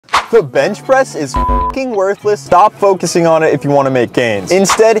The bench press is f***ing worthless. Stop focusing on it if you want to make gains.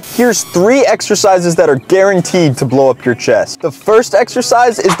 Instead, here's 3 exercises that are guaranteed to blow up your chest. The first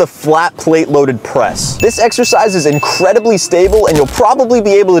exercise is the flat plate loaded press. This exercise is incredibly stable and you'll probably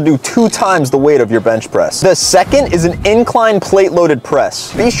be able to do 2 times the weight of your bench press. The second is an incline plate loaded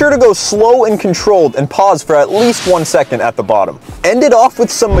press. Be sure to go slow and controlled and pause for at least 1 second at the bottom. End it off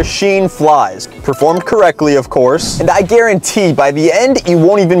with some machine flies. Performed correctly, of course, and I guarantee by the end you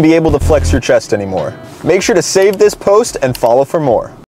won't even be able to flex your chest anymore. Make sure to save this post and follow for more.